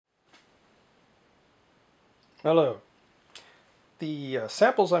Hello. The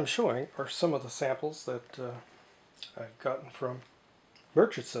samples I'm showing are some of the samples that I've gotten from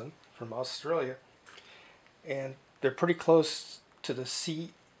Murchison from Australia, and they're pretty close to the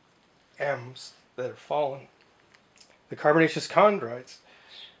CMs that have fallen, the Carbonaceous Chondrites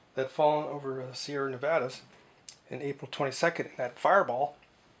that have fallen over the Sierra Nevadas in April 22nd in that fireball,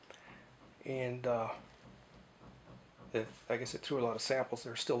 and I guess it threw a lot of samples.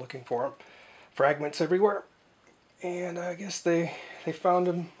 They're still looking for them, fragments everywhere. And I guess they found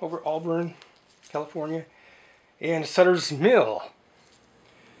him over Auburn, California, and Sutters Mill.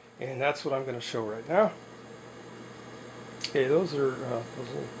 And that's what I'm going to show right now. Okay, those are those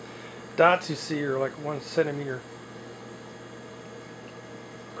little dots you see are like 1 centimeter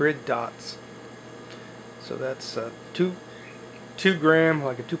grid dots. So that's 2 gram,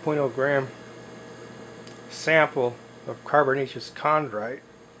 like a 2.0 gram sample of carbonaceous chondrite.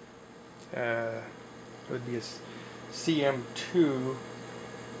 It would be a CM2.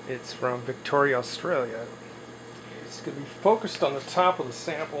 It's from Victoria, Australia. It's going to be focused on the top of the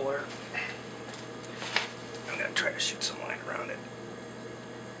sample there. I'm going to try to shoot some line around it.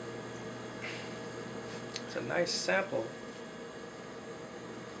 It's a nice sample.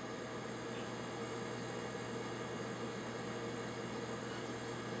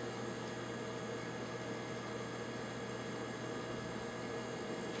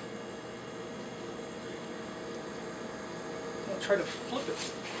 I'll try to flip it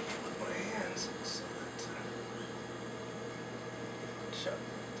with my hands so that shut.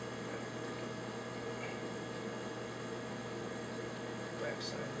 Back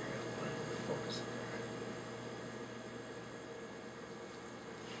side there, focus it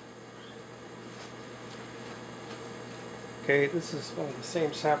there. Okay, this is one of the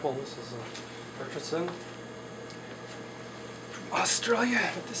same sample. This is a Murchison from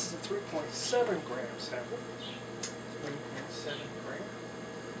Australia, but this is a 3.7 gram sample. 3.7 gram.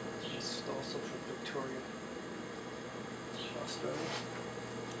 This is also from Victoria, Australia.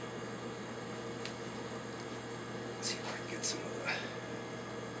 Let's see if I can get some of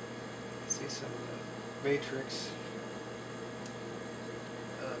the matrix.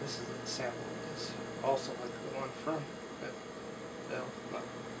 This is a sample of this, also like the one from not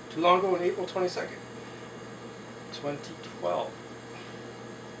too long ago, on April 22nd, 2012.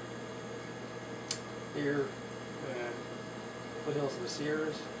 Here, foothills of the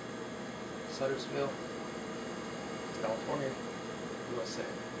Sierras, Sutters Mill, California, USA.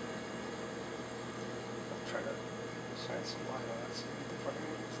 I'll try to shine some light on that so you get the front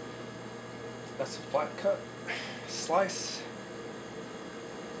images. That's a flat cut slice.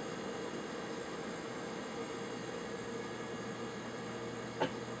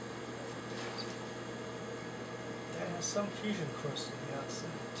 That has some fusion crust on the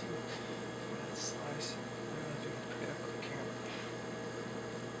outside too. That slice. I don't know if you can pick it up with the camera.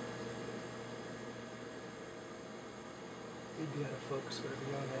 You'd be out of focus, whatever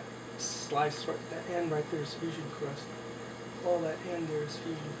you on that slice right, that end right there is fusion crust. All that end there is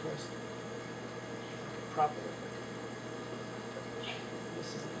fusion crust. Prop it up. This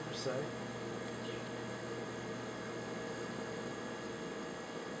is the other side.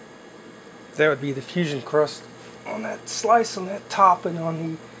 That would be the fusion crust on that slice on that top, and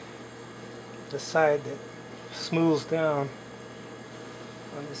on the side that smooths down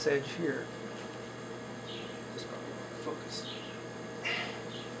on this edge here. Just probably want to focus.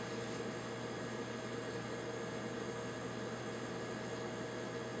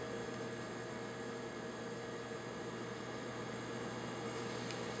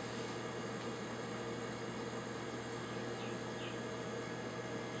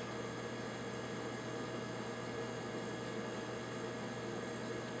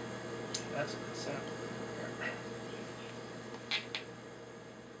 That's a good sample.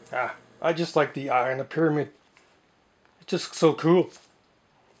 I just like the eye in the pyramid. It's just so cool.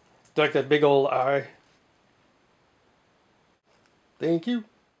 Like that big old eye. Thank you.